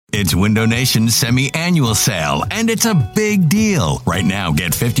It's Window Nation's semi-annual sale, and it's a big deal. Right now,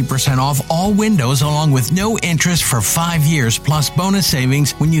 get 50% off all windows along with no interest for 5 years plus bonus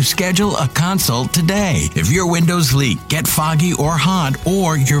savings when you schedule a consult today. If your windows leak, get foggy or hot,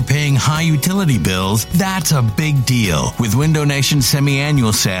 or you're paying high utility bills, that's a big deal. With Window Nation's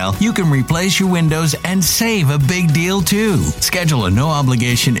semi-annual sale, you can replace your windows and save a big deal too. Schedule a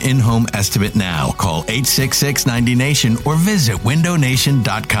no-obligation in-home estimate now. Call 866-90-NATION or visit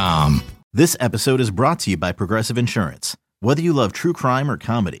windownation.com. This episode is brought to you by Progressive Insurance. Whether you love true crime or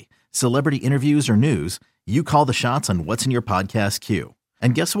comedy, celebrity interviews or news, you call the shots on what's in your podcast queue.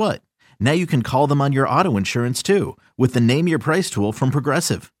 And guess what? Now you can call them on your auto insurance too with the Name Your Price tool from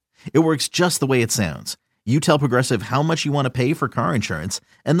Progressive. It works just the way it sounds. You tell Progressive how much you want to pay for car insurance,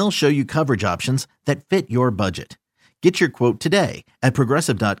 and they'll show you coverage options that fit your budget. Get your quote today at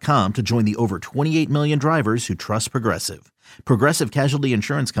Progressive.com to join the over 28 million drivers who trust Progressive. Progressive Casualty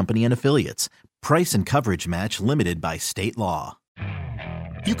Insurance Company and Affiliates. Price and coverage match limited by state law.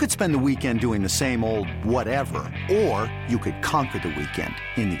 You could spend the weekend doing the same old whatever, or you could conquer the weekend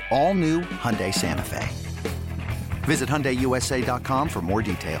in the all-new Hyundai Santa Fe. Visit HyundaiUSA.com for more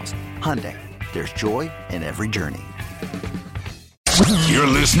details. Hyundai, there's joy in every journey. You're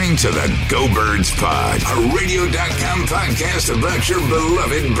listening to the Go Birds Pod, a radio.com podcast about your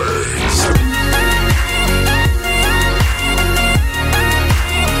beloved birds.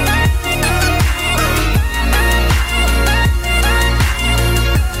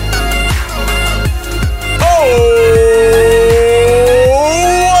 Oh,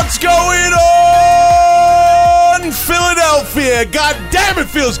 what's going on, Philadelphia? God damn, it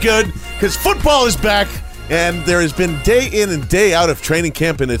feels good because football is back. And there has been day in and day out of training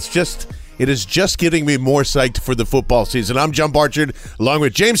camp, and it is just getting me more psyched for the football season. I'm John Barchard, along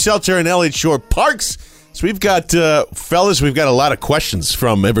with James Seltzer and Elliot Shore-Parks. So we've got, fellas, we've got a lot of questions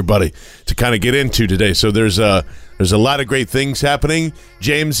from everybody to kind of get into today. So there's a lot of great things happening.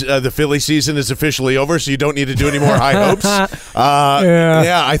 James, the Philly season is officially over, so you don't need to do any more high hopes.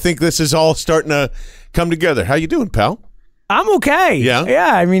 Yeah, I think this is all starting to come together. How you doing, pal? I'm okay. Yeah?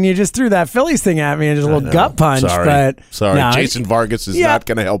 Yeah, I mean, you just threw that Phillies thing at me and just a little gut punch. Sorry. No, Jason Vargas is not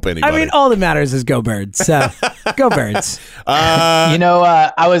going to help anybody. I mean, all that matters is go Birds. So, go Birds. I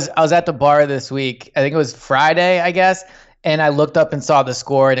was at the bar this week. I think it was Friday, I guess. And I looked up and saw the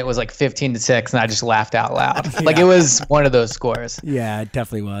score, and it was like 15-6, and I just laughed out loud. Like, it was one of those scores. Yeah, it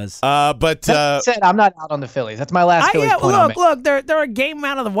definitely was. That said, I'm not out on the Phillies. That's my last Phillies point. Look, they're a game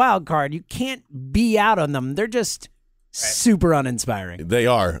out of the wild card. You can't be out on them. They're just super uninspiring. They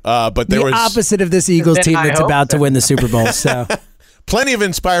are. But there was opposite of this Eagles team that's about to win the Super Bowl. So plenty of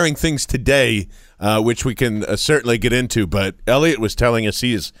inspiring things today, which we can certainly get into. But Elliot was telling us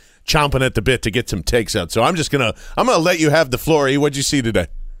he is chomping at the bit to get some takes out. So I'm gonna let you have the floor. What'd you see today?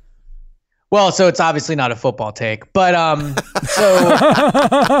 Well, so it's obviously not a football take, but so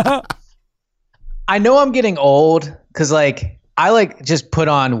I know I'm getting old because I just put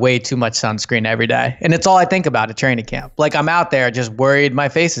on way too much sunscreen every day, and it's all I think about at training camp. Like, I'm out there just worried my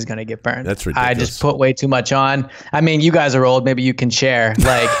face is going to get burned. That's ridiculous. I just put way too much on. I mean, you guys are old. Maybe you can share.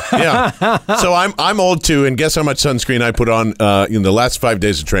 Yeah. So I'm old too, and guess how much sunscreen I put on in the last 5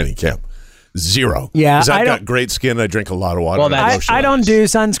 days of training camp? 0. Yeah, because I've got great skin. I drink a lot of water. Well, I don't do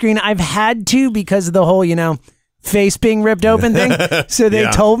sunscreen. I've had to because of the whole, face being ripped open thing. So they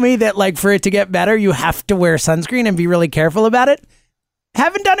told me that for it to get better, you have to wear sunscreen and be really careful about it.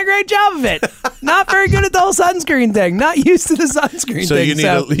 Haven't done a great job of it. Not very good at the whole sunscreen thing. Not used to the sunscreen thing.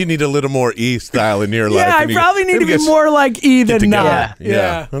 So you need a little more E style in your life. Yeah, I probably need to be more like E than not.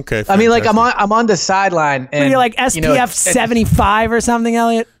 Yeah. Okay. I mean, I'm on the sideline, and you're like SPF 75 or something,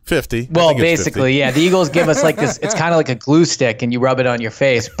 Elliot. 50. Well, basically, 50. Yeah. The Eagles give us this. It's kind of like a glue stick, and you rub it on your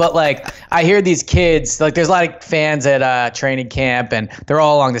face. But I hear these kids. There's a lot of fans at training camp, and they're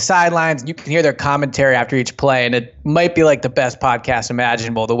all along the sidelines. And you can hear their commentary after each play, and it might be the best podcast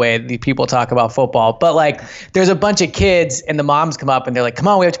imaginable, the way the people talk about football. But there's a bunch of kids, and the moms come up, and they're like, "Come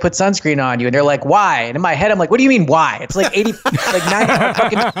on, we have to put sunscreen on you." And they're like, "Why?" And in my head, I'm like, "What do you mean why? It's 80, 90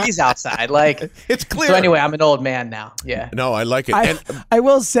 fucking degrees outside." It's clear. So anyway, I'm an old man now. Yeah. No, I like it. I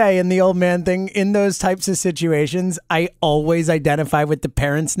will say, in the old man thing, in those types of situations, I always identify with the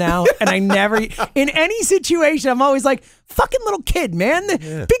parents now, and I never, in any situation, I'm always like, fucking little kid, man. Be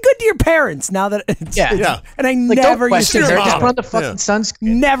good to your parents now that and I never used to just run the fucking sunscreen.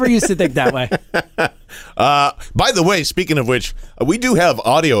 Never used to think that way. By the way, speaking of which, we do have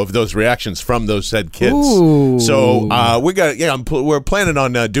audio of those reactions from those said kids. Ooh. So we're planning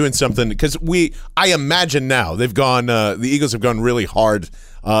on doing something because I imagine now they've gone. The Eagles have gone really hard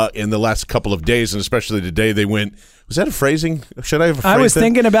in the last couple of days, and especially today they went. Was that a phrasing? Should I have? I was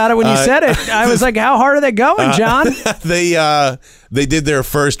thinking about it when you said it. I was like, "How hard are they going, John?" They did their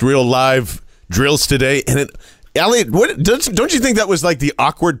first real live drills today, and Elliot, don't you think that was like the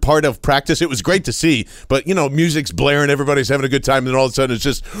awkward part of practice? It was great to see, but music's blaring, everybody's having a good time, and then all of a sudden it's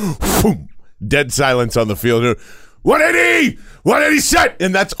just whoom, dead silence on the field. 180 set,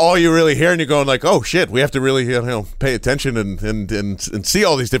 and that's all you really hear, and you're going like, "Oh shit, we have to really pay attention and see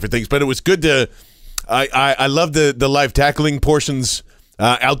all these different things." But it was good to. I love the live tackling portions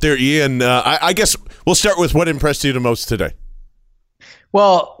out there, Ian. I guess we'll start with what impressed you the most today.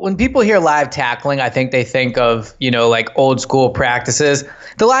 Well, when people hear live tackling, I think they think of, like old school practices.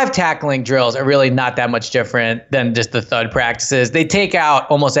 The live tackling drills are really not that much different than just the thud practices. They take out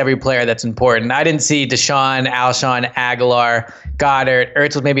almost every player that's important. I didn't see Deshaun, Alshon, Aguilar, Goddard.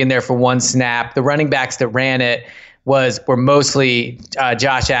 Ertz was maybe in there for one snap. The running backs that ran it were mostly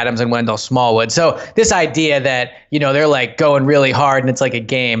Josh Adams and Wendell Smallwood. So this idea that, they're like going really hard and it's like a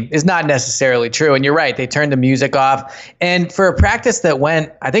game is not necessarily true. And you're right, they turned the music off. And for a practice that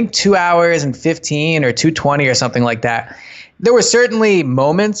went, I think 2 hours and 15 or 2:20 or something like that, there were certainly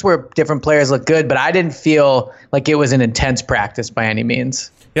moments where different players looked good, but I didn't feel like it was an intense practice by any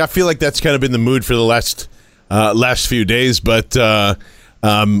means. Yeah, I feel like that's kind of been the mood for the last few days, but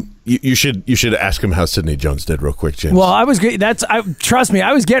you should ask him how Sidney Jones did real quick, James. Well, trust me,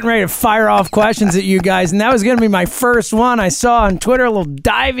 I was getting ready to fire off questions at you guys, and that was going to be my first one. I saw on Twitter a little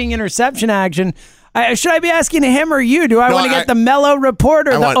diving interception action. Should I be asking him or you? Do I want to get the mellow report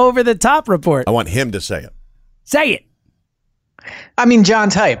or the over-the-top report? I want him to say it. Say it. I mean,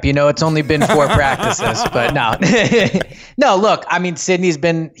 John's hype. It's only been 4 practices, but no. No, look, I mean,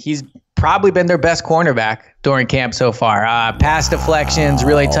 he's probably been their best cornerback during camp so far. Pass deflections,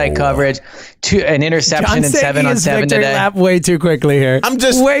 really tight coverage, an interception in 7-on-7 today. Lap way too quickly here. I'm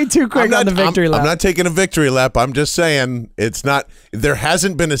just way too quick on the victory lap. I'm not taking a victory lap. I'm just saying it's not. There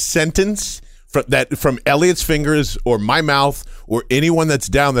hasn't been a sentence from Elliot's fingers or my mouth or anyone that's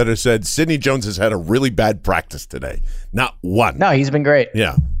down that has said Sidney Jones has had a really bad practice today. Not one. No, he's been great.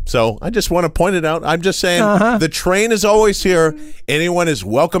 Yeah. So I just want to point it out. I'm just saying the train is always here. Anyone is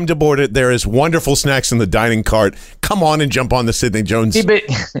welcome to board it. There is wonderful snacks in the dining cart. Come on and jump on the Sidney Jones. Yeah, but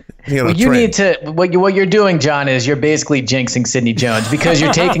train. Need to. What you're doing, John, is you're basically jinxing Sidney Jones because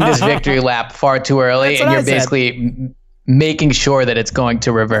you're taking this victory lap far too early, and you're basically making sure that it's going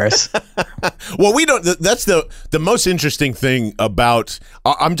to reverse. Well, we don't. That's the most interesting thing about.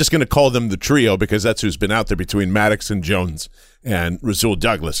 I'm just going to call them the trio because that's who's been out there between Maddox and Jones and Rasul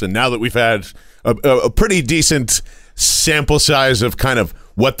Douglas. And now that we've had a pretty decent sample size of kind of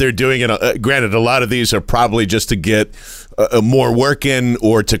what they're doing, and granted, a lot of these are probably just to get more work in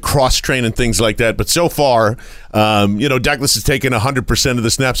or to cross-train and things like that. But so far, Douglas has taken 100% of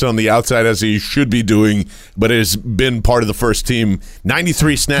the snaps on the outside, as he should be doing, but has been part of the first team.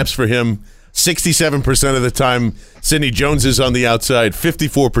 93 snaps for him. 67% of the time, Sidney Jones is on the outside.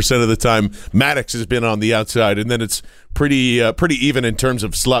 54% of the time, Maddox has been on the outside. And then it's pretty even in terms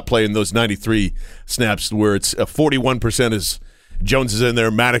of slot play in those 93 snaps, where it's 41% is Jones is in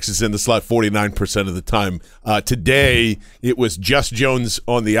there, Maddox is in the slot 49% of the time. Today, it was just Jones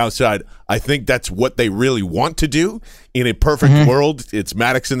on the outside. I think that's what they really want to do. In a perfect world, it's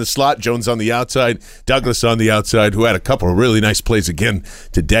Maddox in the slot, Jones on the outside, Douglas on the outside, who had a couple of really nice plays again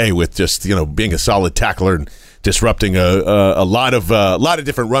today with just being a solid tackler and disrupting a lot of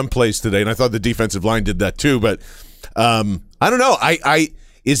different run plays today. And I thought the defensive line did that too. But I don't know. I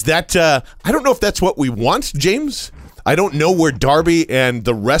don't know if that's what we want, James. I don't know where Darby and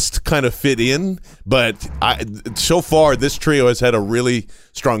the rest kind of fit in, but so far this trio has had a really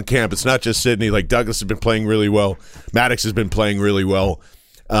strong camp. It's not just Sidney. Like Douglas has been playing really well. Maddox has been playing really well.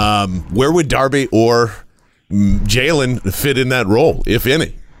 Where would Darby or Jalen fit in that role, if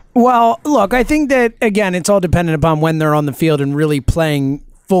any? Well, look, I think that, again, it's all dependent upon when they're on the field and really playing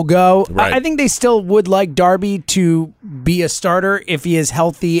full go. Right. I think they still would like Darby to be a starter if he is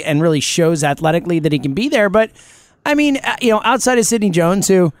healthy and really shows athletically that he can be there. But I mean, outside of Sidney Jones,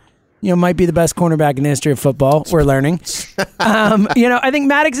 who, might be the best cornerback in the history of football, we're learning. I think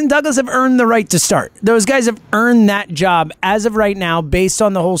Maddox and Douglas have earned the right to start. Those guys have earned that job as of right now based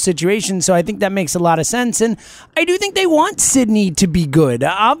on the whole situation. So I think that makes a lot of sense. And I do think they want Sidney to be good.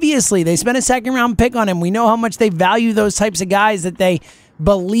 Obviously, they spent a second-round pick on him. We know how much they value those types of guys that they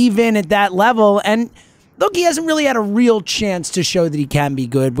believe in at that level. And look, he hasn't really had a real chance to show that he can be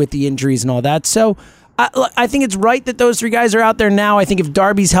good with the injuries and all that. So I think it's right that those 3 guys are out there now. I think if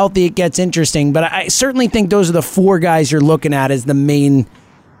Darby's healthy, it gets interesting. But I certainly think those are the 4 guys you're looking at as the main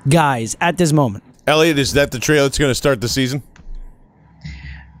guys at this moment. Elliot, is that the trio that's going to start the season?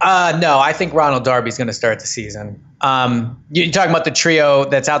 No, I think Ronald Darby's going to start the season. You're talking about the trio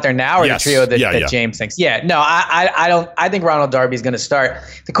that's out there now, or Yes. the trio that James thinks? Yeah, no, I don't. I think Ronald Darby's going to start.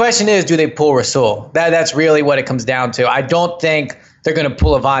 The question is, do they pull Rasul? That's really what it comes down to. I don't think they're going to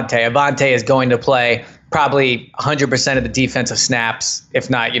pull Avante. Avante is going to play probably 100% of the defensive snaps, if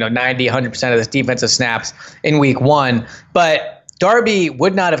not 90, 100% of the defensive snaps in week 1. But Darby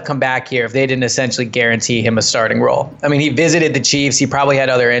would not have come back here if they didn't essentially guarantee him a starting role. I mean, he visited the Chiefs. He probably had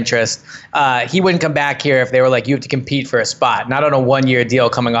other interests. He wouldn't come back here if they were like, you have to compete for a spot, not on a 1-year deal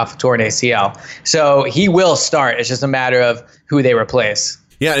coming off a torn ACL. So he will start. It's just a matter of who they replace.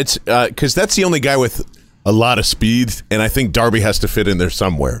 Yeah, it's because that's the only guy with a lot of speed, and I think Darby has to fit in there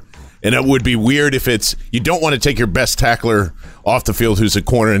somewhere. And it would be weird if you don't want to take your best tackler off the field who's a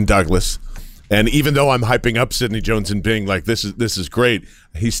corner in Douglas. And even though I'm hyping up Sidney Jones and being like, this is great,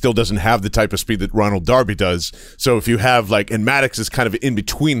 he still doesn't have the type of speed that Ronald Darby does. So if you have and Maddox is kind of in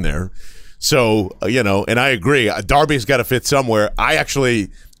between there. So, and I agree, Darby's got to fit somewhere. I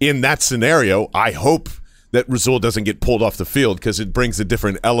actually, in that scenario, I hope that Rasul doesn't get pulled off the field because it brings a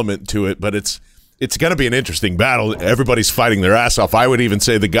different element to it. But it's going to be an interesting battle. Everybody's fighting their ass off. I would even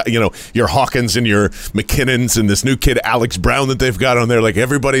say the guy, your Hawkins and your McKinnons and this new kid Alex Brown that they've got on there. Like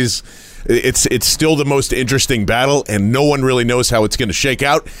everybody's, it's still the most interesting battle, and no one really knows how it's going to shake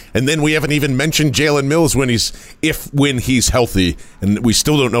out. And then we haven't even mentioned Jalen Mills when he's healthy, and we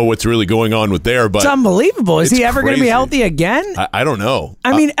still don't know what's really going on with there. But it's unbelievable. Is he ever going to be healthy again? I don't know.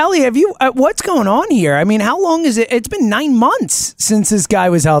 I mean, Ellie, have you? What's going on here? I mean, how long is it? It's been 9 months since this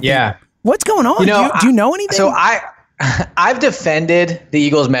guy was healthy. Yeah. What's going on? Do you know anything? So I've defended the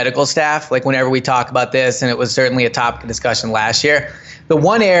Eagles medical staff, like whenever we talk about this, and it was certainly a topic of discussion last year. The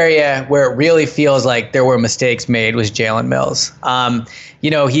one area where it really feels like there were mistakes made was Jalen Mills.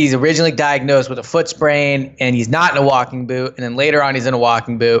 He's originally diagnosed with a foot sprain, and he's not in a walking boot, and then later on he's in a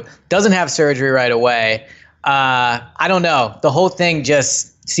walking boot, doesn't have surgery right away. I don't know. The whole thing just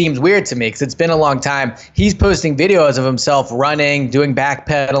seems weird to me because it's been a long time. He's posting videos of himself running, doing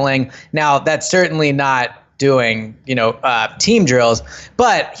backpedaling. Now, that's certainly not doing, team drills,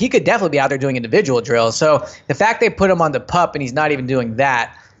 but he could definitely be out there doing individual drills. So the fact they put him on the PUP and he's not even doing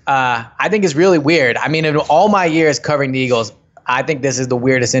that, I think is really weird. I mean, in all my years covering the Eagles, I think this is the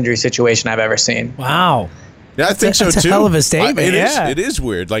weirdest injury situation I've ever seen. Wow. Yeah, I think so too. That's a hell of a statement. It is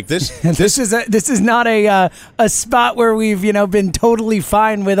weird. Like this. This is not a spot where we've been totally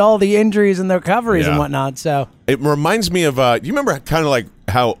fine with all the injuries and the recoveries and whatnot. So it reminds me of. Do you remember kind of like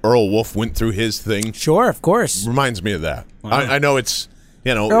how Earl Wolf went through his thing? Sure, of course. Reminds me of that. Wow. I know it's.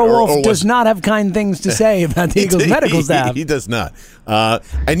 Earl Wolf does not have kind things to say about the Eagles medical staff. He does not.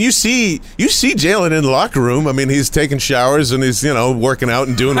 And you see Jalen in the locker room. I mean, he's taking showers and he's working out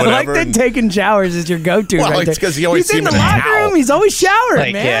and doing whatever. I like that taking showers is your go-to. Well, right it's because you always he's see in him the locker room. He's always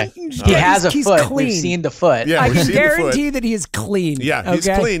showering, man. Yeah. He has a foot. Clean. We've seen the foot. Yeah, I can guarantee that he is clean. Yeah, he's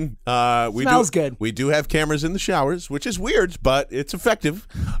clean. Smells good. We do have cameras in the showers, which is weird, but it's effective.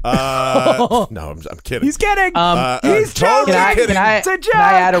 No, I'm kidding. He's kidding. He's totally joking. kidding. It's a joke. Can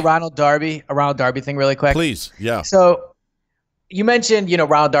I add a Ronald Darby thing really quick? Please, yeah. So you mentioned,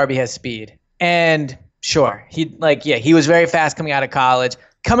 Ronald Darby has speed, and sure, he was very fast coming out of college,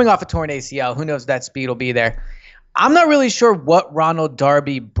 coming off a torn ACL. Who knows if that speed will be there? I'm not really sure what Ronald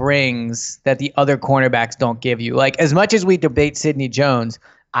Darby brings that the other cornerbacks don't give you. Like, as much as we debate Sidney Jones,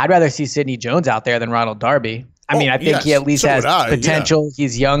 I'd rather see Sidney Jones out there than Ronald Darby. I mean, I think he at least has potential. Yeah.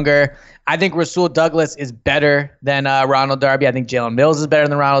 He's younger. I think Rasul Douglas is better than Ronald Darby. I think Jalen Mills is better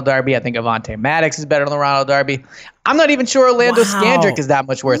than Ronald Darby. I think Avante Maddox is better than Ronald Darby. I'm not even sure Orlando Scandrick is that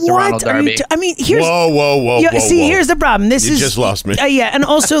much worse than Ronald Darby. Here's whoa. Here's the problem. You just lost me. And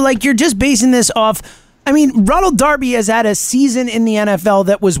also, you're just basing this off. I mean, Ronald Darby has had a season in the NFL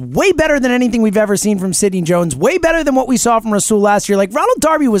that was way better than anything we've ever seen from Sidney Jones, way better than what we saw from Rasul last year. Ronald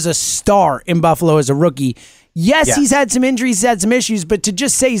Darby was a star in Buffalo as a rookie. Yes, he's had some injuries, he's had some issues, but to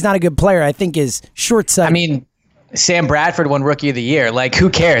just say he's not a good player, I think is short-sighted. I mean, Sam Bradford won Rookie of the Year. Who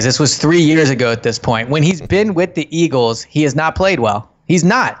cares? This was 3 years ago at this point. When he's been with the Eagles, he has not played well. He's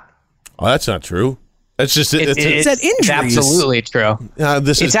not. Oh, that's not true. That's just it's injuries. It's absolutely true.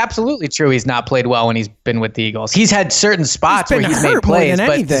 It's absolutely true. He's not played well when he's been with the Eagles. He's had certain spots where he's made plays,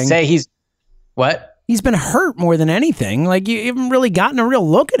 but to say he's what? He's been hurt more than anything. You haven't really gotten a real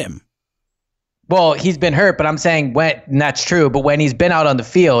look at him. Well, he's been hurt, but I'm saying and that's true. But when he's been out on the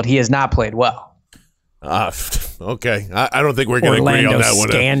field, he has not played well. okay. I don't think we're going to agree on that one.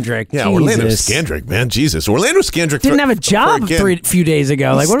 Scandrick. Yeah, Jesus. Orlando Scandrick, man. Jesus. Orlando Scandrick didn't have a job a few days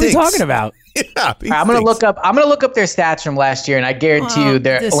ago. Like, what are we talking about? Yeah, I'm gonna look up their stats from last year, and I guarantee you,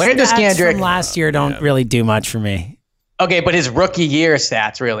 their Orlando Scandrick from last year don't really do much for me. Okay, but his rookie year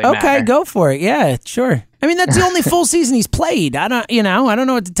stats really matter. Okay, go for it. Yeah, sure. I mean, that's the only full season he's played. I don't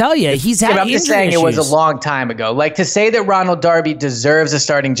know what to tell you. He's had I'm just saying issues. It was a long time ago. Like, to say that Ronald Darby deserves a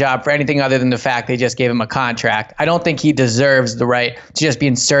starting job for anything other than the fact they just gave him a contract, I don't think he deserves the right to just be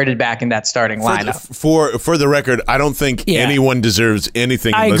inserted back in that starting lineup. For the record, I don't think anyone deserves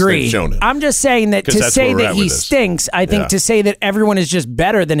anything unless they've shown it. I'm just saying that to say that he stinks, I think to say that everyone is just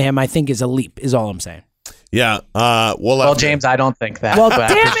better than him, I think is a leap, is all I'm saying. Yeah. Well, James, I don't think that. Well,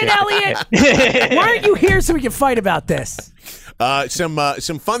 damn it, Elliot! Why aren't you here so we can fight about this?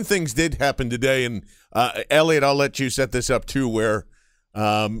 Some fun things did happen today, and Elliot, I'll let you set this up too. Where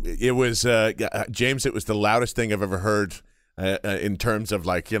it was James, it was the loudest thing I've ever heard in terms of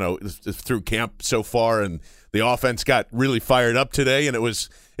through camp so far, and the offense got really fired up today, and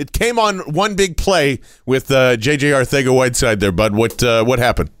it came on one big play with J.J. Arcega-Whiteside there, bud. What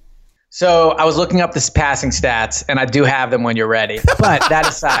happened? So I was looking up the passing stats, and I do have them when you're ready. But that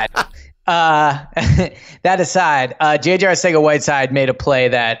aside, J.J. Arcega-Whiteside made a play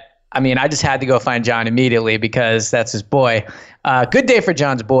that, I just had to go find John immediately because that's his boy. Good day for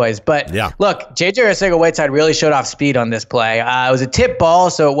John's boys. But look, J.J. Arcega-Whiteside really showed off speed on this play. It was a tip ball,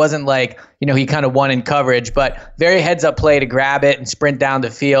 so it wasn't like, he kind of won in coverage, but very heads-up play to grab it and sprint down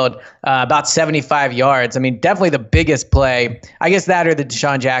the field, about 75 yards. Definitely the biggest play. I guess that or the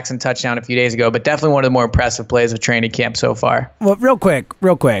Deshaun Jackson touchdown a few days ago, but definitely one of the more impressive plays of training camp so far. Well, real quick.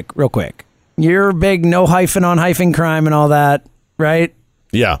 You're big no hyphen on hyphen crime and all that, right?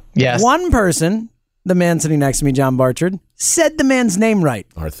 Yeah. Yes. One person, the man sitting next to me, John Barchard, said the man's name right.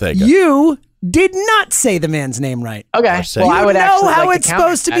 Arcega. You did not say the man's name right. Okay. Arcega. Well, I would know how like it's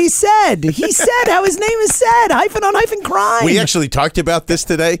supposed to be said. He said how his name is said. Hyphen on hyphen crime. We actually talked about this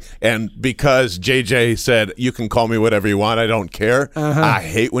today, and because JJ said, you can call me whatever you want, I don't care. I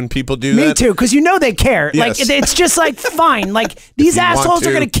hate when people do that. Me too, because they care. Yes. Like, it's just like, fine. Like, these assholes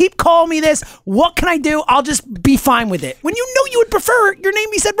are going to keep calling me this. What can I do? I'll just be fine with it. When you would prefer your name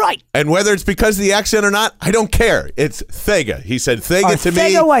be said right. And whether it's because of the accent or not, I don't care. It's Thega. He said Thega to me.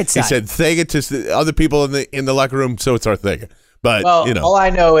 Arcega-Whiteside. He said Thega to other people in the locker room, so it's Arcega. But, all I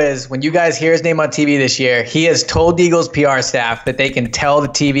know is when you guys hear his name on TV this year, he has told the Eagles PR staff that they can tell the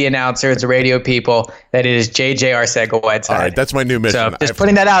TV announcers, the radio people, that it is J.J. Arcega-Whiteside. All right, that's my new mission. So just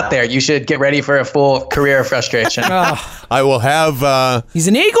putting that out there, you should get ready for a full career of frustration. I will have... He's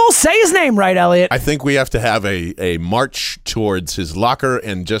an Eagle. Say his name right, Elliot. I think we have to have a march towards his locker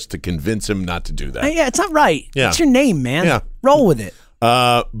and just to convince him not to do that. Yeah, it's not right. Yeah. It's your name, man. Yeah. Roll with it.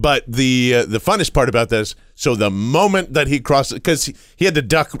 But the funnest part about this, so the moment that he crossed, because he had to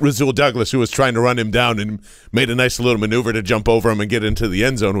duck Rasul Douglas, who was trying to run him down, and made a nice little maneuver to jump over him and get into the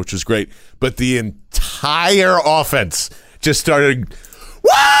end zone, which was great. But the entire offense just started,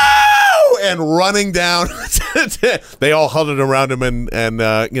 whoa, and running down. They all huddled around him, and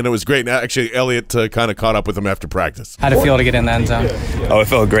it was great. And actually, Elliot kind of caught up with him after practice. How'd it feel to get in the end zone? Oh, it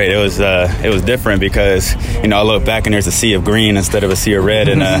felt great. It was different because I look back and there's a sea of green instead of a sea of red,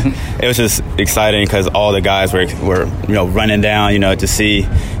 and it was just exciting because all the guys were running down, to see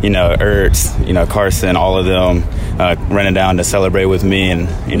Ertz, Carson, all of them running down to celebrate with me, and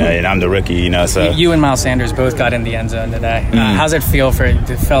and I'm the rookie, so you and Miles Sanders both got in the end zone today. How's it feel for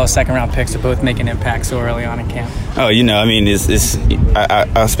the fellow second round picks to both make an impact so early on in camp? Oh,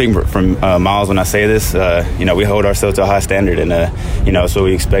 I speak from Miles when I say this. We hold ourselves to a high standard, and that's what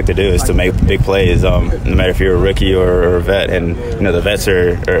we expect to do is to make big plays, no matter if you're a rookie or a vet. And the vets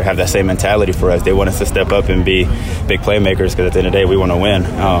have that same mentality for us. They want us to step up and be big playmakers because at the end of the day we want to win.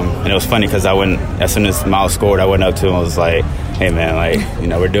 And it was funny because as soon as Miles scored, I went up to him and was like, "Hey man,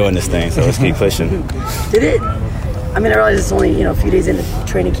 we're doing this thing, so let's keep pushing." Did it? I realize it's only a few days into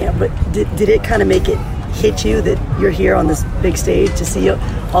training camp, but did it kind of make it hit you that you're here on this big stage to see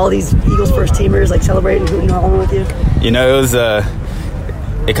all these Eagles first teamers celebrating and hooting and hollering with you? It was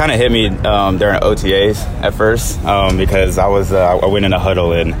it kind of hit me during OTAs at first because I went in a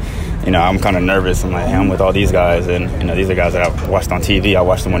huddle and I'm kind of nervous. I'm like, hey, I'm with all these guys, and these are guys that I watched on TV. I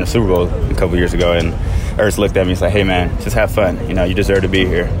watched them win the Super Bowl a couple years ago, and Ertz looked at me and said, "Hey man, just have fun. You deserve to be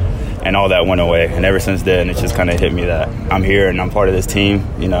here." And all that went away. And ever since then, it just kind of hit me that I'm here and I'm part of this team.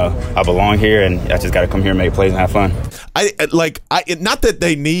 I belong here, and I just got to come here and make plays and have fun. Not that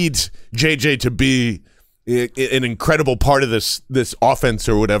they need JJ to be an incredible part of this offense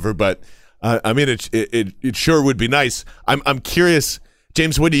or whatever, but it sure would be nice. I'm curious,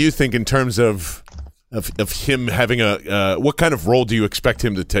 James. What do you think in terms of of him having what kind of role do you expect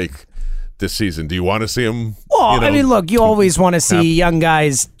him to take this season? Do you want to see him? Well, I mean, look, you always want to see young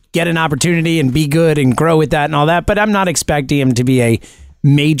guys get an opportunity and be good and grow with that and all that, but I'm not expecting him to be a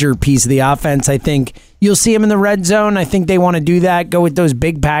major piece of the offense. I think you'll see him in the red zone. I think they want to do that, go with those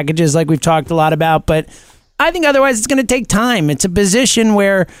big packages like we've talked a lot about, but I think otherwise it's going to take time. It's a position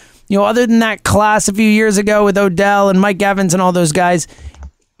where, other than that class a few years ago with Odell and Mike Evans and all those guys,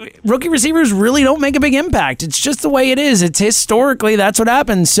 rookie receivers really don't make a big impact. It's just the way it is. It's historically, that's what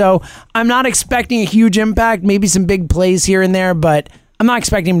happens. So I'm not expecting a huge impact, maybe some big plays here and there, but I'm not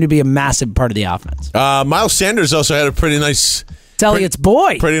expecting him to be a massive part of the offense. Miles Sanders also had a pretty nice... It's Elliott's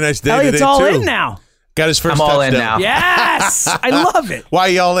boy. Pretty nice day Elliott's today, all too. in now. Got his first I'm all touchdown. in now. Yes! I love it. Why are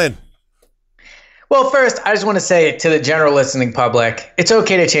you all in? Well, first, I just want to say to the general listening public, it's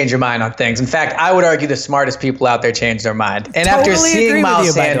okay to change your mind on things. In fact, I would argue the smartest people out there change their mind. And Totally after seeing agree with Miles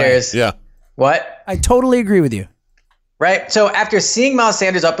you, by the way. Sanders... Yeah. What? I totally agree with you. Right? So after seeing Miles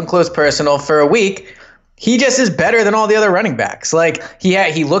Sanders up and close personal for a week, he just is better than all the other running backs. Like,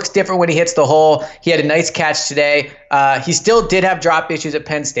 he looks different when he hits the hole. He had a nice catch today. He still did have drop issues at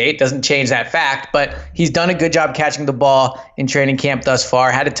Penn State. Doesn't change that fact, but he's done a good job catching the ball in training camp thus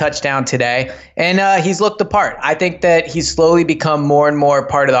far. Had a touchdown today, and he's looked the part. I think that he's slowly become more and more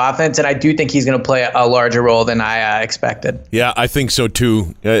part of the offense, and I do think he's going to play a larger role than I expected. Yeah, I think so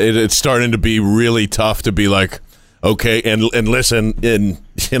too. It's starting to be really tough to be like, okay, and listen, and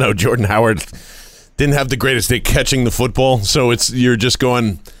Jordan Howard didn't have the greatest day catching the football, so you're just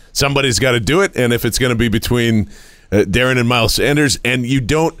going, somebody's got to do it, and if it's going to be between Darren and Miles Sanders, and you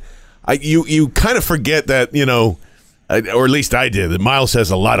kind of forget that, or at least I did, that Miles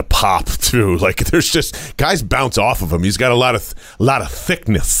has a lot of pop too. Like, there's just guys bounce off of him. He's got a lot of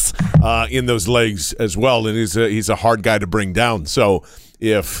thickness in those legs as well, and he's a hard guy to bring down. So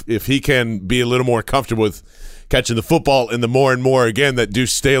if he can be a little more comfortable with catching the football, and the more and more again that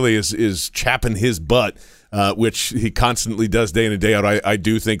Deuce Staley is chapping his butt, which he constantly does day in and day out, I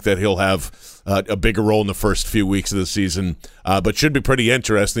do think that he'll have a bigger role in the first few weeks of the season, but should be pretty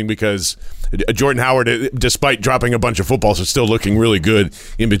interesting because Jordan Howard, despite dropping a bunch of footballs, is still looking really good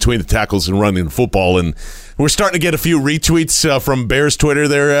in between the tackles and running the football. And we're starting to get a few retweets from Bears Twitter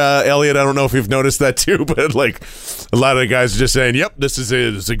there, Elliot. I don't know if you've noticed that too, but like a lot of the guys are just saying, yep, this is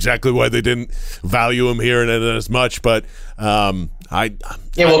it. It's exactly why they didn't value him here and as much. But Carson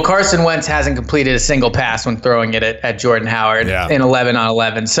Wentz hasn't completed a single pass when throwing it at Jordan Howard in 11 on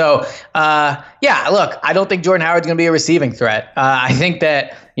 11. So, look, I don't think Jordan Howard's going to be a receiving threat. I think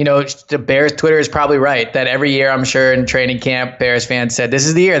that, the Bears Twitter is probably right that every year, I'm sure in training camp, Bears fans said, this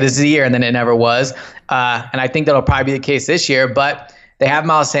is the year, and then it never was. And I think that'll probably be the case this year, but they have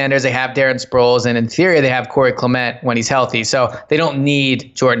Miles Sanders, they have Darren Sproles, and in theory, they have Corey Clement when he's healthy. So they don't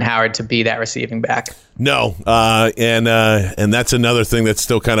need Jordan Howard to be that receiving back. No, and that's another thing that's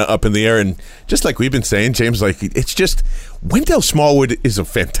still kind of up in the air. And just like we've been saying, James, like it's just Wendell Smallwood is a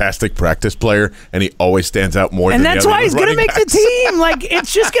fantastic practice player, and he always stands out more. And than that's the other why he's going to make backs. the team. Like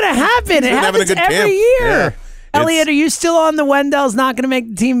it's just going to happen. It happens every year. Yeah. Elliot, are you still on the Wendell's not going to make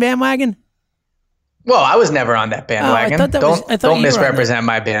the team bandwagon? Well, I was never on that bandwagon. Don't misrepresent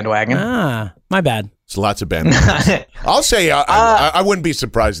my bandwagon. My bad. It's lots of bandwagons. I'll say I wouldn't be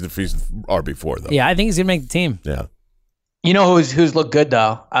surprised if he's RB4 though. Yeah, I think he's gonna make the team. Yeah. You know who's looked good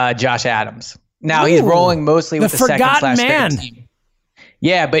though? Josh Adams. Now he's rolling mostly with the forgotten second man. team.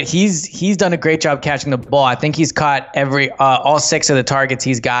 Yeah, but he's done a great job catching the ball. I think he's caught all 6 of the targets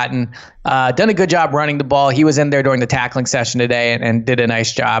he's gotten. Done a good job running the ball. He was in there during the tackling session today and did a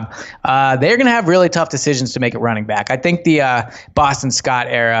nice job. They're going to have really tough decisions to make it running back. I think the Boston Scott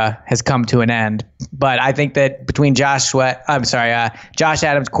era has come to an end. But I think that between Josh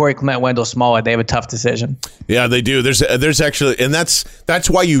Adams, Corey Clement, Wendell Smallwood, they have a tough decision. Yeah, they do. There's actually, and that's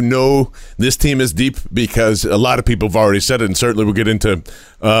why this team is deep, because a lot of people have already said it, and certainly we'll get into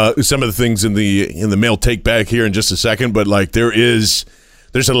some of the things in the mail take back here in just a second. But like there's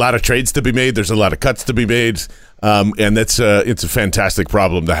a lot of trades to be made. There's a lot of cuts to be made, and it's a fantastic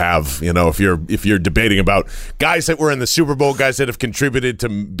problem to have. If you're debating about guys that were in the Super Bowl, guys that have contributed to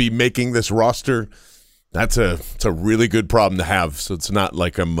be making this roster, it's a really good problem to have. So it's not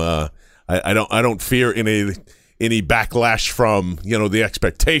like I don't fear any backlash from the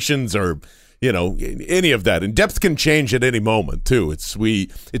expectations or any of that. And depth can change at any moment too. It's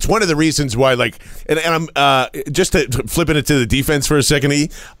one of the reasons why, and I'm just to flipping it to the defense for a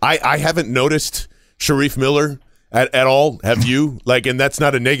second. I haven't noticed Sharif Miller at all. Have you? And that's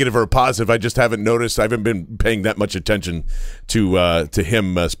not a negative or a positive. I just haven't noticed. I haven't been paying that much attention to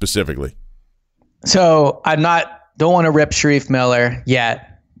him specifically. So don't want to rip Sharif Miller yet.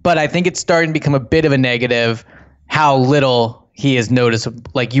 but I think it's starting to become a bit of a negative how little he is noticeable.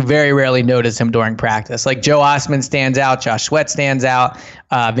 Like, you very rarely notice him during practice. Like, Joe Osman stands out, Josh Sweat stands out,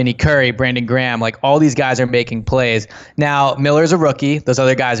 Vinny Curry, Brandon Graham. Like, all these guys are making plays. Now, Miller's a rookie. Those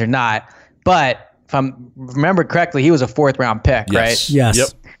other guys are not. But if I remember correctly, he was a 4th-round pick, right? Yes. Yep.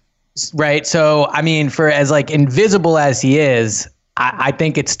 Right. So, I mean, for as like invisible as he is, I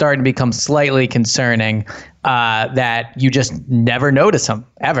think it's starting to become slightly concerning that you just never notice him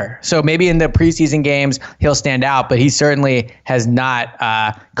ever. So maybe in the preseason games he'll stand out, but he certainly has not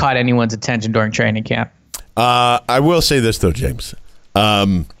caught anyone's attention during training camp. I will say this though, James.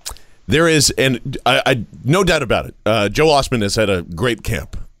 There is, and I no doubt about it. Joe Osman has had a great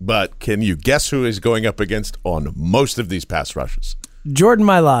camp, but can you guess who is going up against on most of these pass rushes? Jordan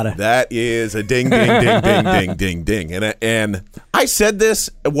Mailata. That is a ding, ding, ding, ding, ding, ding, ding. And I said this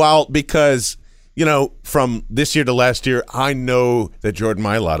because, from this year to last year, I know that Jordan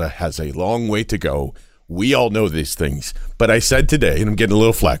Mailata has a long way to go. We all know these things. But I said today, and I'm getting a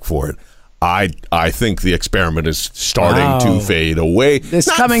little flack for it, I think the experiment is starting to fade away. This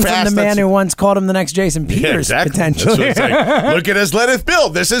Not coming fast, from the man who once called him the next Jason Peters, exactly. potentially. That's what it's like. Look at us, Leonard Bill.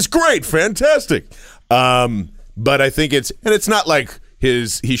 This is great. Fantastic. But I think it's not like he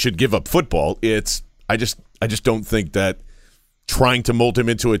should give up football. I just don't think that trying to mold him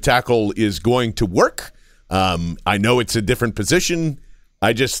into a tackle is going to work. I know it's a different position.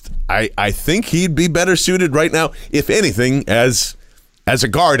 I think he'd be better suited right now, if anything, as a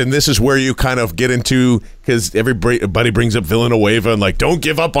guard. And this is where you kind of get into, because everybody brings up Villanueva and like, don't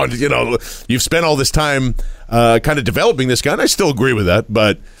give up on, you've spent all this time kind of developing this guy. And I still agree with that.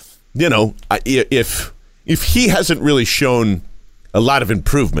 But, if he hasn't really shown a lot of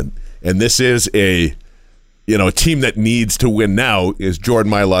improvement, and this is a team that needs to win now, is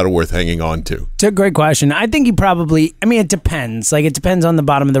Jordan Mailata worth hanging on to? It's a great question. I think he probably, it depends. Like, it depends on the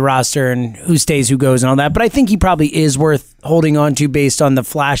bottom of the roster and who stays, who goes, and all that. But I think he probably is worth holding on to based on the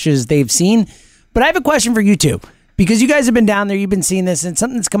flashes they've seen. But I have a question for you two, because you guys have been down there, you've been seeing this, and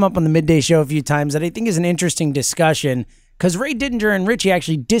something that's come up on the Midday Show a few times that I think is an interesting discussion, because Ray Didinger and Richie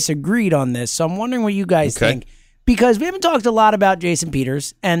actually disagreed on this. So I'm wondering what you guys think. Because we haven't talked a lot about Jason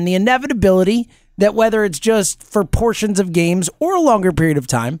Peters and the inevitability that, whether it's just for portions of games or a longer period of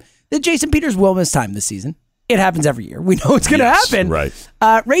time, that Jason Peters will miss time this season. It happens every year. We know it's going to happen. Right.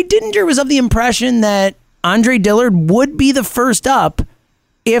 Ray Didinger was of the impression that Andre Dillard would be the first up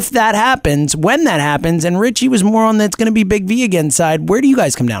if that happens, when that happens, and Richie was more on that's going to be Big V again side. Where do you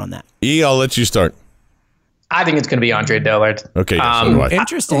guys come down on that? E, I'll let you start. I think it's going to be Andre Dillard. Okay, so do I.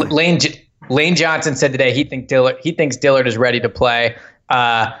 Interesting. Lane Johnson said today he thinks Dillard is ready to play.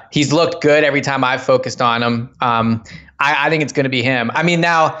 He's looked good every time I've focused on him. I think it's going to be him.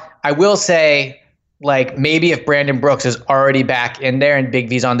 Now I will say, like, maybe if Brandon Brooks is already back in there and Big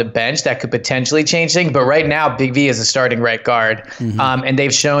V's on the bench, that could potentially change things. But right now, Big V is a starting right guard. And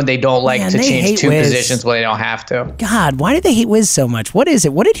they've shown they don't like to change two positions when they don't have to. God, why did they hate Wiz so much? What is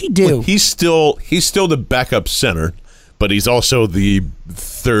it? What did he do? Well, he's still the backup center, but he's also the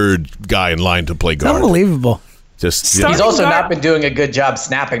third guy in line to play guard. Unbelievable. He's also not been doing a good job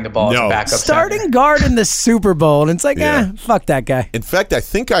snapping the ball as a backup starting center. Guard in the Super Bowl, and it's like, fuck that guy. In fact, I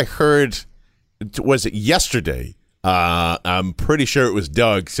think I heard, was it yesterday? I'm pretty sure it was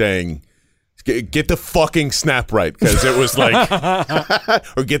Doug saying, get the fucking snap right, because it was like,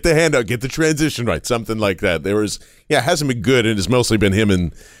 or get the handout, get the transition right, something like that. It hasn't been good, and it's mostly been him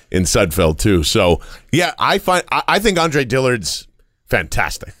in Sudfeld too. So I think Andre Dillard's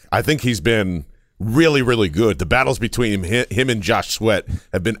fantastic. I think he's been really, really good. The battles between him and Josh Sweat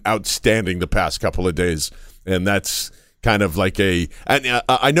have been outstanding the past couple of days, and that's kind of like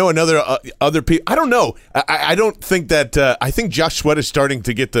I know other people. I don't know. I don't think that. I think Josh Sweat is starting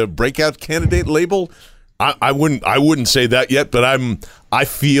to get the breakout candidate label. I wouldn't say that yet, but I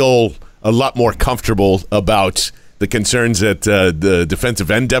feel a lot more comfortable about the concerns at the defensive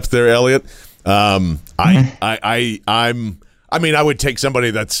end depth there, Elliot. I would take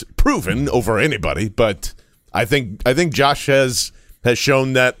somebody that's proven over anybody, but I think Josh has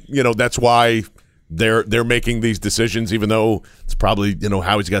shown that, that's why they're making these decisions, even though it's probably,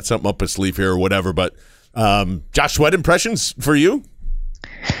 Howie's got something up his sleeve here or whatever. But Josh Sweat impressions for you?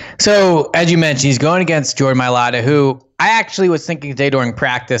 So, as you mentioned, he's going against Jordan Mailata, who I actually was thinking today during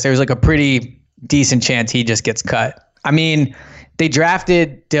practice, there was like a pretty decent chance he just gets cut. They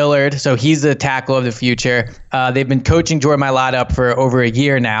drafted Dillard, so he's the tackle of the future. They've been coaching Jordan Mailata up for over a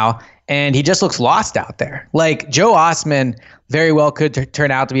year now, and he just looks lost out there. Like Joe Osman very well could turn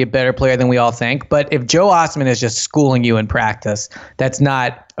out to be a better player than we all think. But if Joe Osman is just schooling you in practice, that's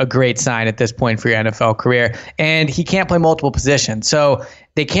not a great sign at this point for your NFL career. And he can't play multiple positions. So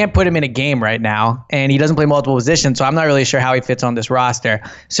they can't put him in a game right now, and he doesn't play multiple positions. So I'm not really sure how he fits on this roster.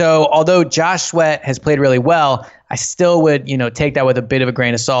 So although Josh Sweat has played really well, I still would, take that with a bit of a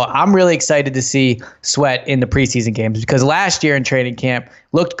grain of salt. I'm really excited to see Sweat in the preseason games because last year in training camp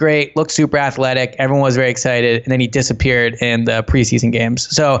looked great, looked super athletic. Everyone was very excited, and then he disappeared in the preseason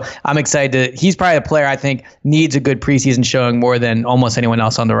games. So I'm excited. He's probably a player I think needs a good preseason showing more than almost anyone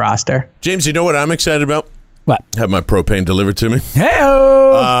else on the roster. James, you know what I'm excited about? What? Have my propane delivered to me.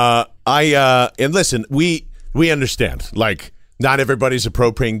 Hey-o! And listen, we understand. Like, not everybody's a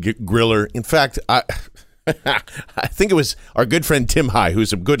propane griller. In fact, I think it was our good friend Tim High,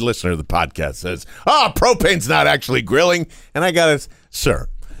 who's a good listener to the podcast, says, propane's not actually grilling. And I got it, sir,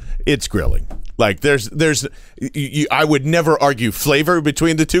 it's grilling. Like I would never argue flavor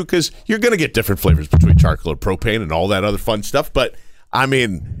between the two because you're going to get different flavors between charcoal and propane and all that other fun stuff. But I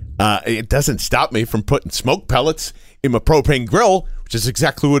mean, it doesn't stop me from putting smoke pellets in my propane grill, which is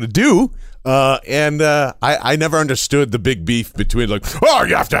exactly what it do. I never understood the big beef between you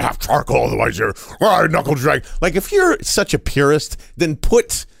have to have charcoal, otherwise you're knuckle drag. Like if you're such a purist, then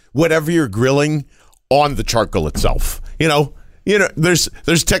put whatever you're grilling on the charcoal itself.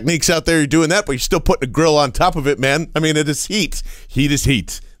 There's techniques out there you're doing that, but you're still putting a grill on top of it, man. I mean, it is heat. Heat is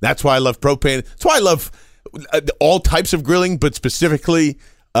heat. That's why I love propane. That's why I love all types of grilling, but specifically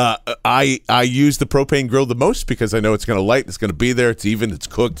I use the propane grill the most because I know it's going to light, it's going to be there, it's even, it's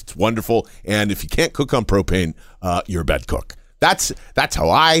cooked, it's wonderful. And if you can't cook on propane, you're a bad cook. That's how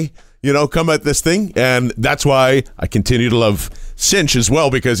I come at this thing, and that's why I continue to love Cinch as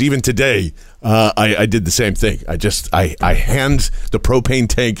well, because even today I did the same thing. I hand the propane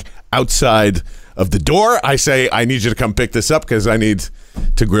tank outside of the door. I say, I need you to come pick this up because I need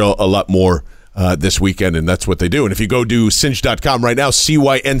to grill a lot more this weekend, and that's what they do. And if you go to cinch.com right now,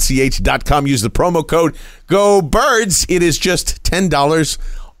 CYNCH.com, use the promo code GOBIRDS, it is just $10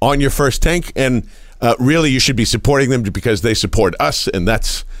 on your first tank, and really you should be supporting them because they support us, and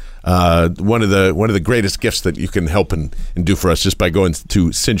that's one of the greatest gifts that you can help and do for us just by going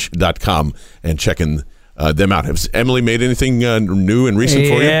to cinch.com and checking them out. Has Emily made anything new and recent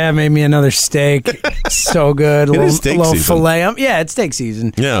for you? Yeah, made me another steak. So good. It is steak little season. Filet. Yeah, it's steak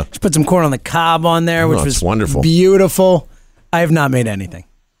season. Yeah. Just put some corn on the cob on there, which was wonderful. Beautiful. I have not made anything.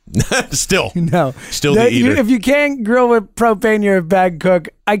 Still. No. Still the eater. If you can't grill with propane, you're a bad cook.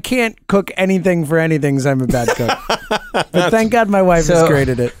 I can't cook anything for anything, so I'm a bad cook. But thank God my wife is great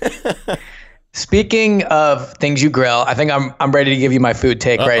at it. Speaking of things you grill, I think I'm ready to give you my food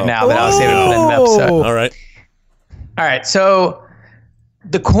take right now that I was saving for the end of the episode. All right. So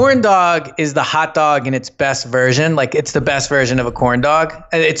the corn dog is the hot dog in its best version. Like it's the best version of a corn dog.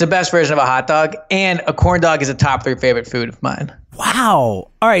 It's the best version of a hot dog, and a corn dog is a top 3 favorite food of mine. Wow.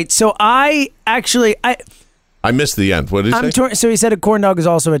 All right. So I missed the end. What did he say? So he said a corn dog is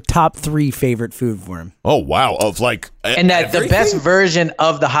also a top 3 favorite food for him. Oh, wow. Of like and that everything? the best version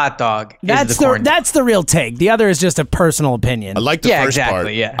of the hot dog that's is the corn dog. That's the real take. The other is just a personal opinion. I like the first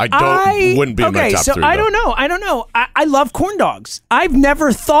part. Yeah. I wouldn't be in my top 3. I don't know. I love corn dogs. I've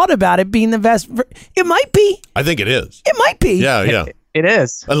never thought about it being the best. It might be. I think it is. It might be. Yeah. It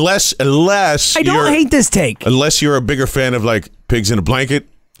is. Unless I don't hate this take. Unless you're a bigger fan of like pigs in a blanket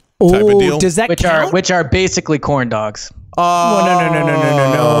type of deal. Does that count? Which are basically corn dogs. No,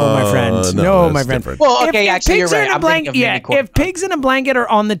 my friend. No, my friend. Different. Well, okay, actually, you're right. I'm thinking of mini corn if pigs in a blanket are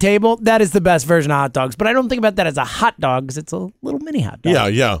on the table, that is the best version of hot dogs. But I don't think about that as a hot dog because it's a little mini hot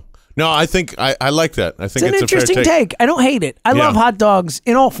dog. Yeah. No, I think I like that. I think it's an interesting a fair take. I don't hate it. I love hot dogs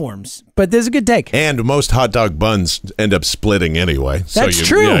in all forms, but there's a good take. And most hot dog buns end up splitting anyway. That's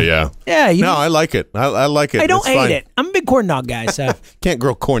true. Yeah. No, I like it. I like it. I don't hate hate it. I'm a big corn dog guy, so can't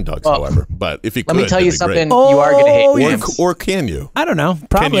grill corn dogs, however. But if you could, let me tell you that'd be something great. you are going to hate. Or can you? I don't know.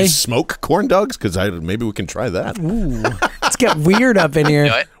 Probably. Can you smoke corn dogs? Because maybe we can try that. Ooh, let's get weird up in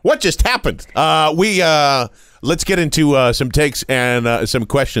here. What just happened? Let's get into some takes and some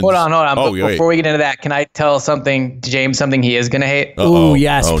questions. Hold on. Oh, Before we get into that, can I tell James something he is going to hate? Oh,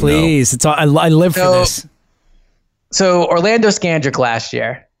 yes, please. No. I live for this. So Orlando Scandrick last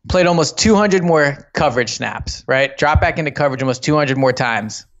year played almost 200 more coverage snaps, right? Dropped back into coverage almost 200 more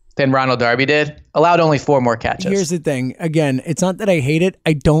times than Ronald Darby did. Allowed only 4 more catches. Here's the thing. Again, it's not that I hate it.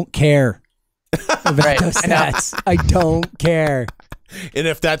 I don't care about those stats. I don't care. And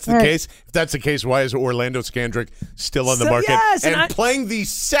if that's the case, why is Orlando Scandrick still on the market and playing the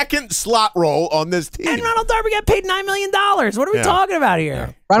second slot role on this team? And Ronald Darby got paid $9 million. What are we talking about here?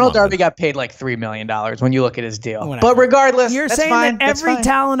 Yeah. Ronald Darby got paid like $3 million when you look at his deal. But regardless, you're saying that every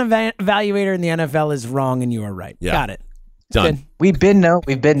talent evaluator in the NFL is wrong, and you are right. Yeah. Got it. Done. We've been known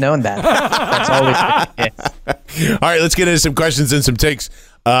that. That's always All right, let's get into some questions and some takes.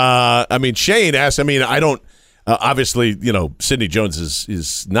 Shane asked. I don't. Obviously, Sidney Jones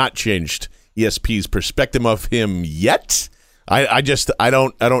is not changed ESP's perspective of him yet. I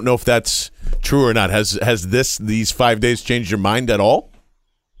don't know if that's true or not. Has these 5 days changed your mind at all?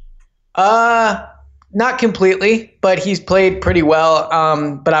 Not completely, but he's played pretty well.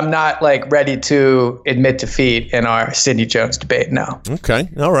 But I'm not ready to admit defeat in our Sidney Jones debate now. Okay,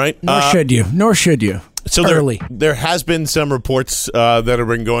 all right. Nor should you. So there has been some reports that have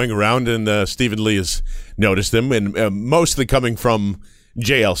been going around, and Stephen Lee has noticed them, and mostly coming from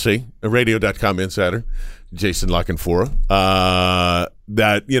JLC, a Radio.com insider, Jason Lockenfora,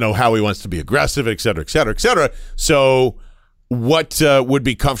 that, how he wants to be aggressive, et cetera, et cetera, et cetera. So what would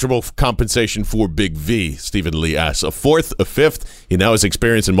be comfortable compensation for Big V? Stephen Lee asks. A fourth, a fifth. He now has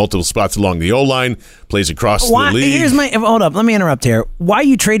experience in multiple spots along the O-line, plays across the league. Hold up, let me interrupt here. Why are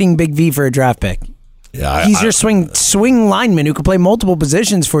you trading Big V for a draft pick? Yeah, he's your swing lineman who can play multiple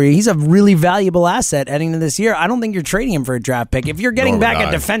positions for you. He's a really valuable asset heading into this year. I don't think you're trading him for a draft pick. If you're getting back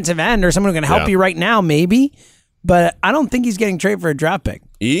a defensive end or someone who can help you right now, maybe. But I don't think he's getting traded for a draft pick.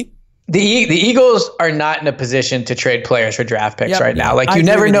 The Eagles are not in a position to trade players for draft picks right now. You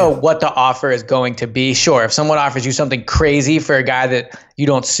never know what the offer is going to be. Sure, if someone offers you something crazy for a guy that you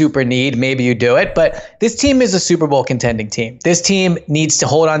don't super need, maybe you do it. But this team is a Super Bowl contending team. This team needs to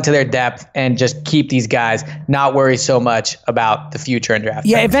hold on to their depth and just keep these guys, not worry so much about the future and draft.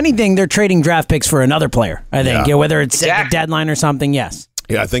 Yeah, if anything, they're trading draft picks for another player, I think. Yeah, whether it's at the deadline or something, yes.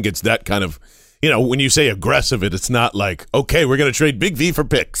 Yeah, I think it's that kind of... when you say aggressive, it's not like, okay, we're going to trade Big V for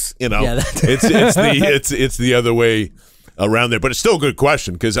picks. It's the other way around there. But it's still a good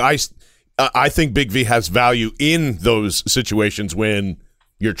question because I think Big V has value in those situations when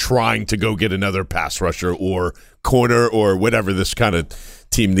you're trying to go get another pass rusher or corner or whatever this kind of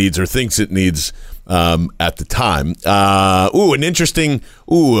team needs or thinks it needs at the time. An interesting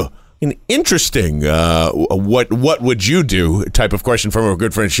what would you do type of question from our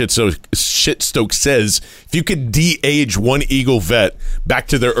good friend Shitstoke says, if you could de-age one Eagle vet back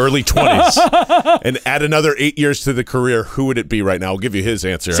to their early 20s and add another 8 years to the career, who would it be right now? I'll give you his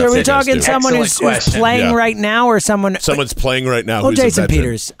answer. So are we talking someone who's playing right now or someone's playing right now? Well, Jason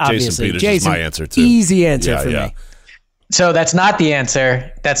Peters, obviously. Jason Peters is my answer too. Easy answer for me. So that's not the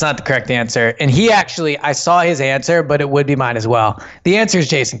answer. That's not the correct answer. And he actually, I saw his answer, but it would be mine as well. The answer is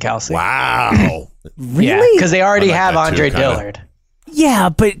Jason Kelce. Wow. Really? Yeah, because they already have Andre Dillard. Yeah,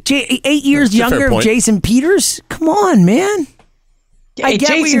 but 8 years younger of Jason Peters? Come on, man.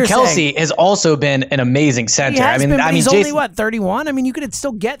 Jason Kelce has also been an amazing center. He's only 31? You could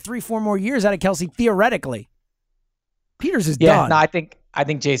still get 3-4 more years out of Kelce theoretically. Peters is done. No, I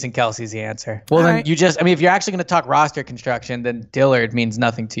think Jason Kelce's the answer. Well, then if you're actually going to talk roster construction, then Dillard means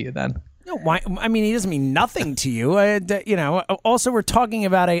nothing to you then. No, why? He doesn't mean nothing to you. Also, we're talking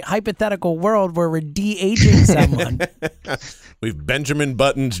about a hypothetical world where we're de-aging someone. We've Benjamin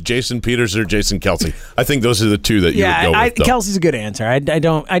Buttons, Jason Peters, or Jason Kelce. I think those are the two that you would go with. Kelce's a good answer.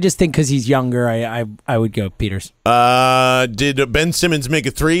 I just think because he's younger, I would go Peters. Did Ben Simmons make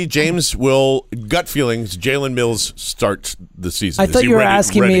a 3? James, will gut feelings Jalen Mills start the season? I thought you were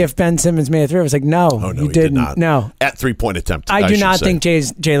asking me if Ben Simmons made a 3. I was like, no, you didn't. Did not. No. At 3-point attempt. I do not think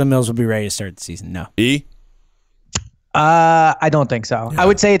Jalen Mills will be ready to start the season. No. I don't think so. Yeah. I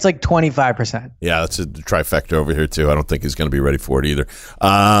would say it's 25%. Yeah, that's a trifecta over here, too. I don't think he's going to be ready for it either.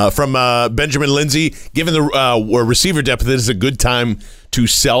 From Benjamin Lindsay, given the receiver depth, this is a good time to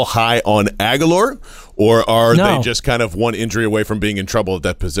sell high on Aguilar, or are they just kind of one injury away from being in trouble at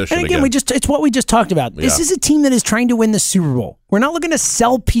that position? And again, it's what we just talked about. This is a team that is trying to win the Super Bowl. We're not looking to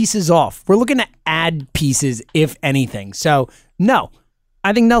sell pieces off. We're looking to add pieces, if anything. So, no.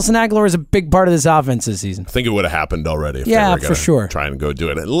 I think Nelson Aguilar is a big part of this offense this season. I think it would have happened already if they were for sure. Try and go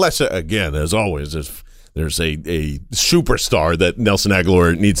do it. Unless, again, as always, if there's a superstar that Nelson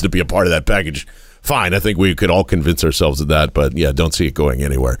Aguilar needs to be a part of that package, fine. I think we could all convince ourselves of that, but don't see it going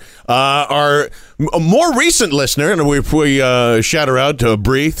anywhere. Our more recent listener, and we shout her out to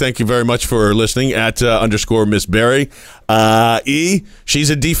Bree. Thank you very much for listening at _ Miss Berry.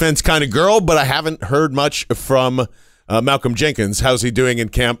 She's a defense kind of girl, but I haven't heard much from Malcolm Jenkins. How's he doing in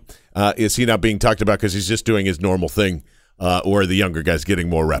camp? Is he not being talked about because he's just doing his normal thing, or are the younger guys getting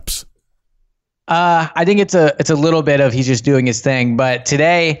more reps? I think it's a little bit of he's just doing his thing. But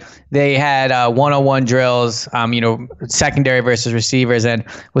today they had one-on-one drills, secondary versus receivers, and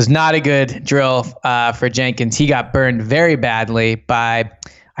was not a good drill for Jenkins. He got burned very badly by,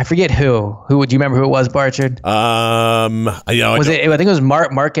 I forget who. Who do you remember who it was, Barchard? I think it was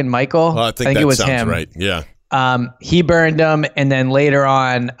Mark and Michael. I think it was him. Right. Yeah. He burned him, and then later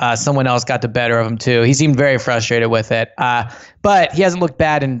on, someone else got the better of him too. He seemed very frustrated with it, but he hasn't looked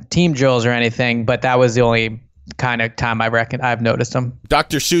bad in team drills or anything. But that was the only kind of time I've noticed him.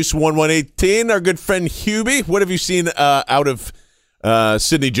 Dr. Seuss 1118, our good friend Hubie. What have you seen out of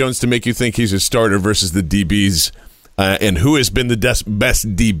Sidney Jones to make you think he's a starter versus the DBs, and who has been the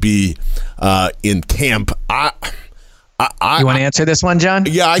best DB in camp? You want to answer this one, John?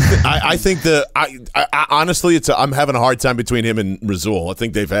 Yeah, I think honestly, I'm having a hard time between him and Rasul. I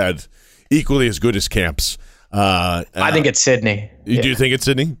think they've had equally as good as camps. I think it's Sidney. Do you think it's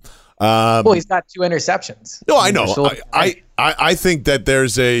Sidney? Well, he's got 2 interceptions. No, I know. I think that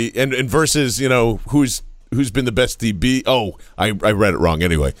there's and versus who's been the best DB. Oh, I read it wrong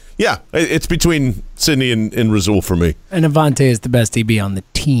anyway. Yeah, it's between Sidney and Rasul for me. And Avante is the best DB on the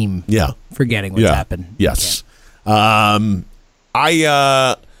team. Yeah, forgetting what's happened. Yes. There's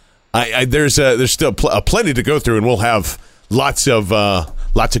still plenty to go through, and we'll have lots of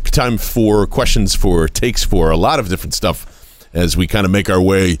time for questions, for takes, for a lot of different stuff as we kind of make our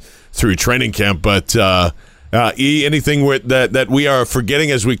way through training camp. But anything that we are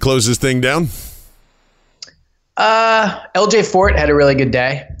forgetting as we close this thing down? LJ Fort had a really good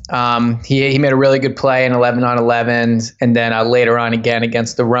day. He made a really good play in 11-on-11s, and then later on again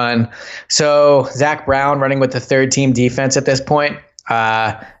against the run. So Zach Brown running with the third team defense at this point,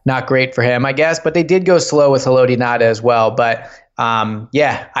 not great for him, I guess. But they did go slow with Haloti Ngata as well. But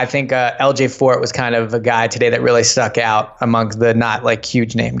I think LJ Fort was kind of a guy today that really stuck out amongst the not like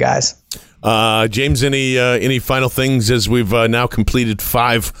huge name guys. James, any final things as we've now completed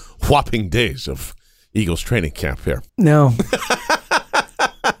 5 whopping days of Eagles training camp here? No.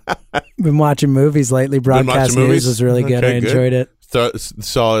 Been watching movies lately. Broadcast News was really good. I enjoyed it.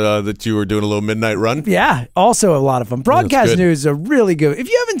 Saw that you were doing a little midnight run. Yeah, also a lot of fun. Broadcast News are really good. If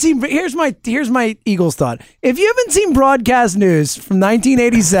you haven't seen, here's my Eagles thought. If you haven't seen Broadcast News from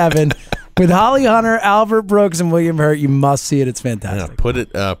 1987 with Holly Hunter, Albert Brooks, and William Hurt, you must see it. It's fantastic.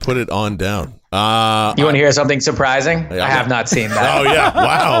 Yeah, put it on down. You want to hear something surprising? I have not seen that. Oh yeah!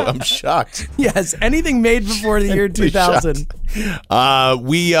 Wow, I'm shocked. Yes, anything made before the year 2000.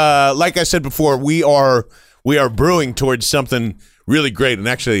 We like I said before, we are brewing towards something really great. And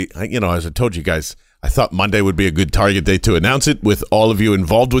actually, as I told you guys, I thought Monday would be a good target day to announce it with all of you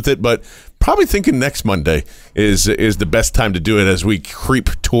involved with it. But probably thinking next Monday is the best time to do it as we creep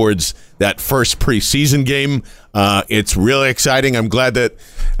towards that first preseason game. It's really exciting. I'm glad that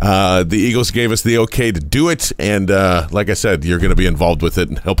the Eagles gave us the okay to do it. And like I said, you're going to be involved with it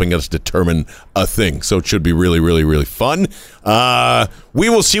and helping us determine a thing. So it should be really, really, really fun. We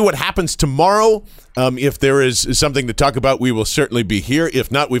will see what happens tomorrow. If there is something to talk about, we will certainly be here.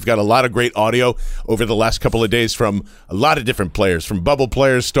 If not, we've got a lot of great audio over the last couple of days from a lot of different players, from bubble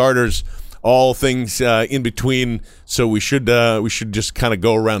players, starters, all things in between. So we should just kind of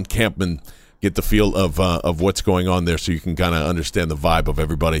go around camp and get the feel of what's going on there, so you can kind of understand the vibe of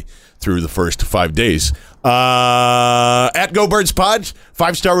everybody through the first 5 days. At Go Birds Pod,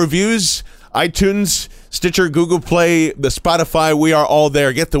 5-star reviews, iTunes, Stitcher, Google Play, the Spotify, we are all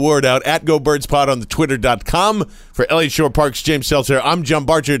there. Get the word out at Go Birds Pod on the Twitter.com. For Elliot Shore Parks, James Seltzer, I'm John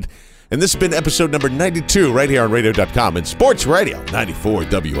Barchard, and this has been episode number 92 right here on Radio.com and Sports Radio 94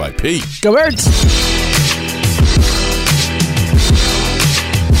 WIP. Go Birds!